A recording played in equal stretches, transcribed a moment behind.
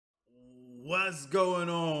What's going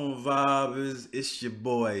on, vibers? It's your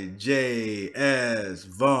boy J.S.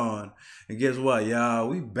 Vaughn. And guess what, y'all?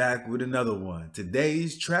 We back with another one.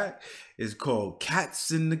 Today's track is called Cats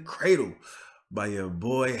in the Cradle by your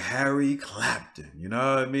boy Harry Clapton. You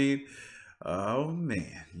know what I mean? Oh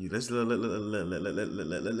man. Let's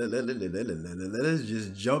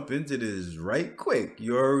just jump into this right quick.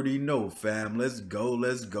 You already know, fam. Let's go,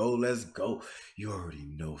 let's go, let's go. You already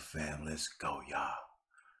know, fam. Let's go, y'all.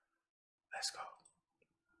 Let's go.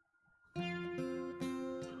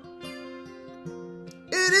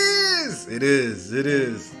 It is. It is. It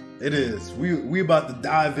is. It is. We about to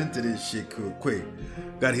dive into this shit quick.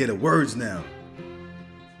 Gotta hear the words now.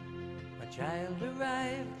 A child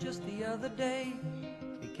arrived just the other day.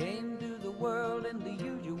 He came to the world in the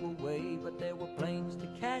usual way, but there were planes to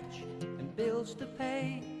catch and bills to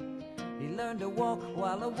pay. He learned to walk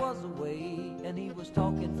while I was away, and he was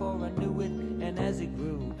talking for I knew it. And as he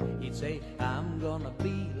grew, he'd say, I'm gonna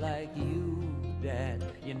be like you, Dad.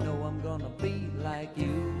 You know I'm gonna be like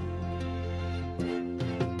you. And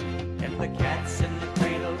the cat's in the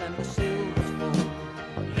cradle and the silver spoon,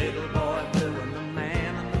 little boy blue and the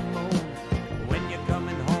man on the moon. When you're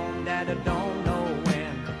coming home, Dad, I don't know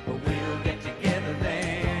when, but we'll get together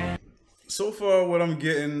then. So far, what I'm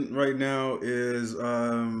getting right now is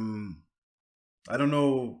I don't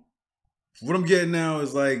know. What I'm getting now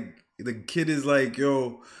is like the kid is like,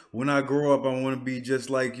 yo, when I grow up, I want to be just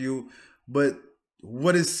like you. But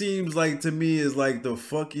what it seems like to me is like the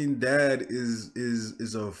fucking dad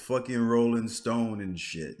is a fucking Rolling Stone and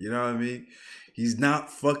shit. You know what I mean? He's not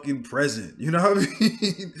fucking present. You know what I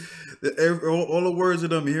mean? All the words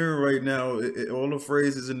that I'm hearing right now, all the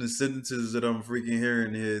phrases and the sentences that I'm freaking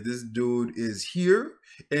hearing here, this dude is here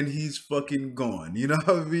and he's fucking gone. You know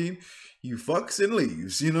what I mean? He fucks and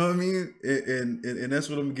leaves. You know what I mean? And that's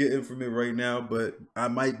what I'm getting from it right now. But I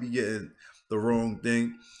might be getting the wrong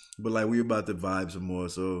thing. But like, we about to vibe some more.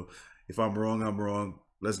 So if I'm wrong, I'm wrong.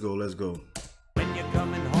 Let's go. Let's go. When you're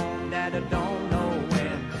coming home, Dad, I don't know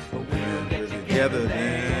when, but we'll get together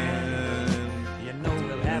then. You know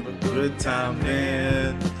we'll have a Good time,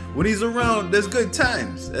 man. When he's around, there's good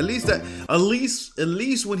times. At least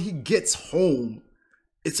when he gets home,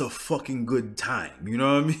 it's a fucking good time. You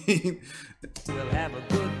know what I mean? We'll have a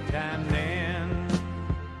good time then.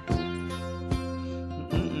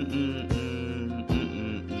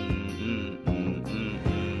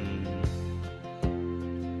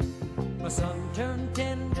 My son turned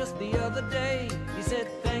 10 just the other day. He said,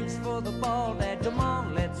 thanks for the ball, Dad. Come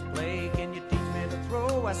on, let's play. Can you teach me to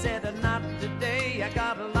throw? I said, not today. I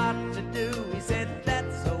got a lot to do. He said,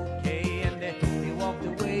 that's okay. And he walked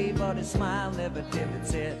away, but his smile never dimmed.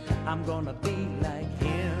 Said, I'm gonna be like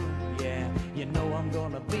him. Yeah, you know I'm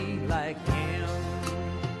gonna be like him.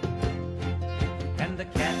 And the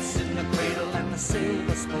cat's in the cradle and the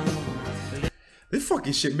silver spoon. This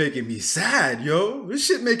fucking shit making me sad, yo. This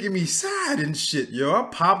shit making me sad and shit, yo. I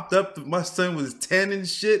popped up, my son was 10 and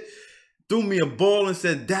shit, threw me a ball and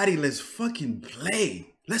said, Daddy, let's fucking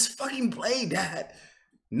play. Let's fucking play, Dad.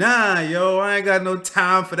 Nah, yo, I ain't got no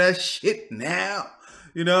time for that shit now.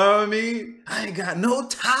 You know what I mean? I ain't got no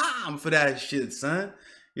time for that shit, son.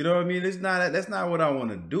 You know what I mean? That's not what I want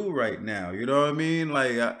to do right now. You know what I mean?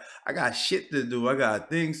 Like, I got shit to do. I got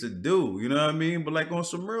things to do. You know what I mean? But like on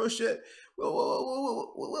some real shit,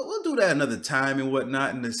 we'll do that another time and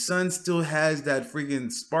whatnot. And the son still has that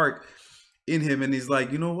freaking spark in him. And he's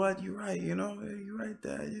like, you know what? You're right. You know, you're right,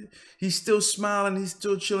 Dad. He's still smiling. He's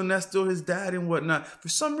still chilling. That's still his dad and whatnot. For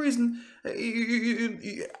some reason,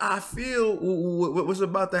 I feel what's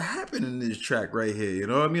about to happen in this track right here. You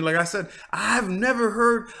know what I mean? Like I said, I've never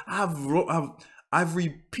heard, I've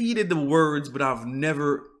repeated the words, but I've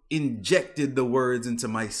never injected the words into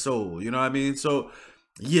my soul. You know what I mean? So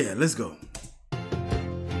yeah, let's go.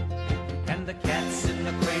 And the cat's in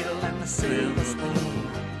the cradle and the silver spoon,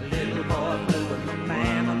 the little boy blue and the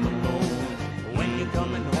man on the moon. When you're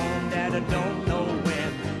coming home, Dad, I don't know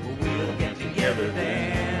when, but we'll get together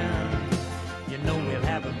then. You know we'll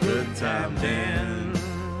have a good time then.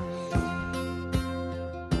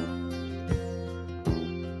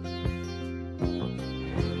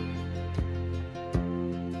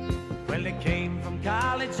 Well, he came from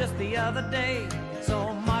college just the other day.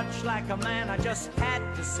 So much like a man, I just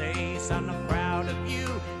had to say, son, I'm proud of you.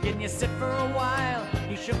 Can you sit for a while?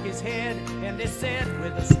 He shook his head and he said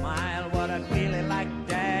with a smile, what I'd really like,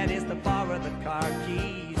 Dad, is to borrow the car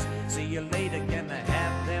keys. See you later, can I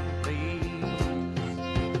have them, please?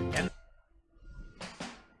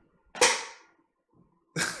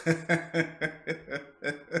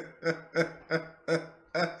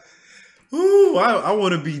 Ooh, I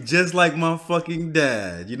want to be just like my fucking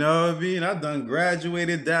dad. You know what I mean? I done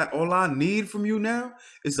graduated. That all I need from you now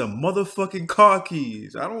is a motherfucking car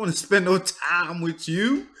keys. I don't want to spend no time with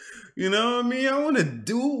you. You know what I mean? I want to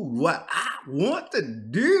do what I want to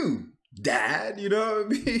do, Dad. You know what I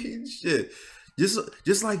mean? Shit.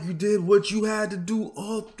 Just like you did what you had to do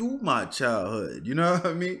all through my childhood. You know what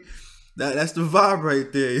I mean? That's the vibe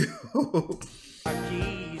right there. Yo.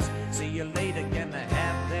 Keys, see you later, gonna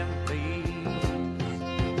have them please.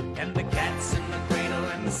 And the cats in the cradle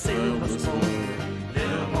and the silver spoon,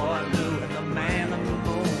 little boy blue and the man on the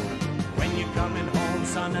moon. When you're coming home,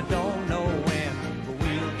 son, I don't know when, but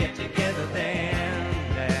we'll get together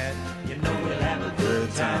then, Dad. You know we'll have a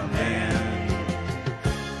good time then.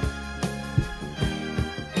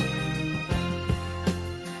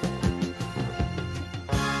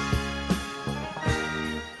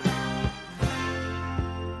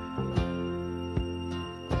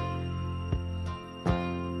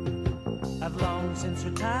 I've long since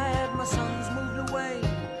retired, my son's moved away.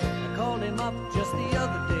 I called him up just the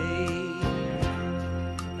other day.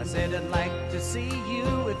 I said I'd like to see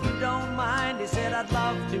you if you don't mind. He said I'd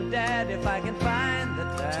love to, Dad, if I can find the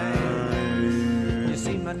time. You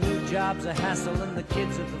see, my new job's a hassle and the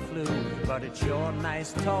kids are the flu, but it's sure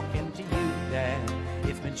nice talking to you, Dad.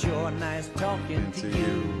 It's been sure nice talking to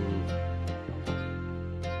you.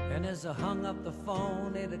 And as I hung up the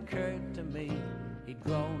phone, it occurred to me he'd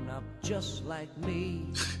grown up just like me.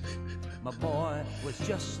 My boy was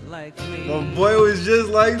just like me. My boy was just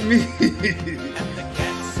like me. And the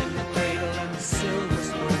cats in the cradle and the silver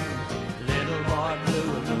spoon, little boy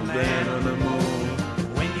blue and the man on the moon.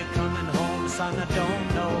 When you're coming home, son, I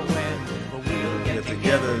don't know when, but we'll get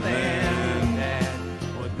together then, Dad.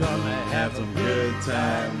 We're gonna have some good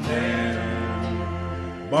time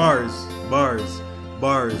then. Bars, bars,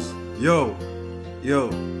 bars. Yo.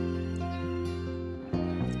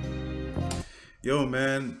 Yo,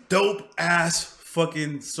 man, dope ass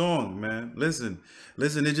fucking song, man. Listen,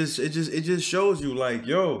 it just shows you, like,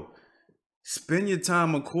 yo, spend your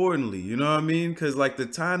time accordingly. You know what I mean? Because, like, the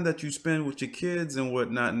time that you spend with your kids and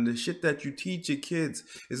whatnot, and the shit that you teach your kids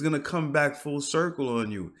is gonna come back full circle on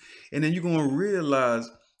you, and then you're gonna realize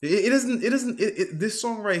this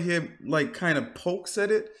song right here, like, kind of pokes at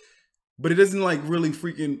it, but it doesn't, like, really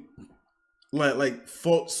freaking like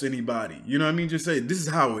faults anybody. You know what I mean? Just say, this is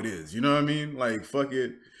how it is. You know what I mean? Like, fuck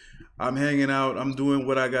it. I'm hanging out. I'm doing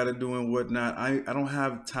what I got to do and whatnot. I don't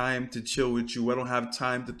have time to chill with you. I don't have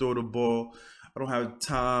time to throw the ball. I don't have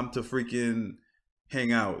time to freaking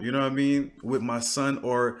hang out. You know what I mean? With my son,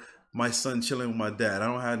 or my son chilling with my dad. I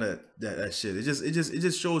don't have that shit. It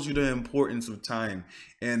just shows you the importance of time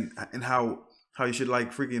and how you should,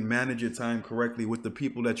 like, freaking manage your time correctly with the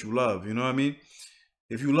people that you love. You know what I mean?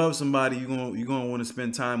 If you love somebody, you're gonna want to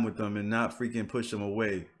spend time with them and not freaking push them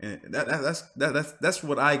away. And that's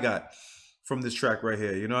what I got from this track right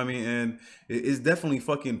here. You know what I mean? And it's definitely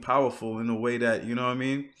fucking powerful in a way that, you know what I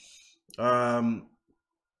mean?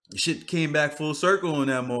 Shit came back full circle on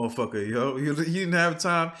that motherfucker, yo. He didn't have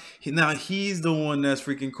time. Now he's the one that's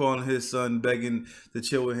freaking calling his son, begging to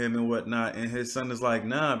chill with him and whatnot. And his son is like,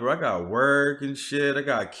 nah, bro, I got work and shit. I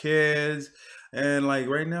got kids. And, like,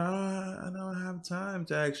 right now, I don't have time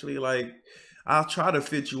to actually, like, I'll try to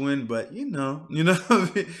fit you in, but you know what I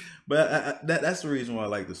mean? But that's the reason why I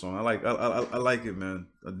like the song. I like it, man.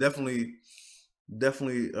 I definitely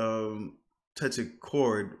touch a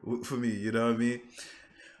chord for me. You know what I mean?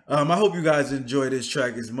 I hope you guys enjoy this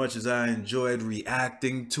track as much as I enjoyed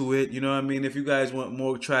reacting to it. You know what I mean? If you guys want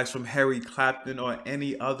more tracks from Harry Clapton or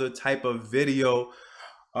any other type of video,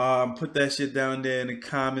 put that shit down there in the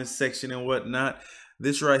comments section and whatnot.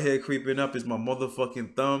 This right here creeping up is my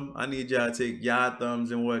motherfucking thumb. I need y'all to take y'all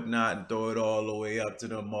thumbs and whatnot and throw it all the way up to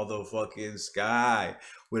the motherfucking sky.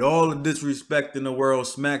 With all the disrespect in the world,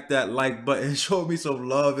 smack that like button. Show me some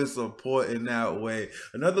love and support in that way.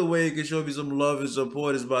 Another way you can show me some love and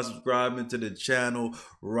support is by subscribing to the channel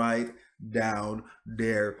right down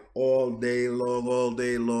there. All day long, all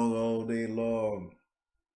day long, all day long.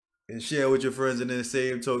 And share with your friends. And in the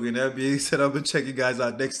same token, that being said, I'm going to check you guys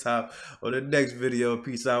out next time on the next video.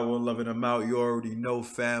 Peace out, one love, and I'm out. You already know,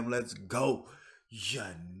 fam. Let's go. You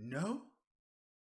know?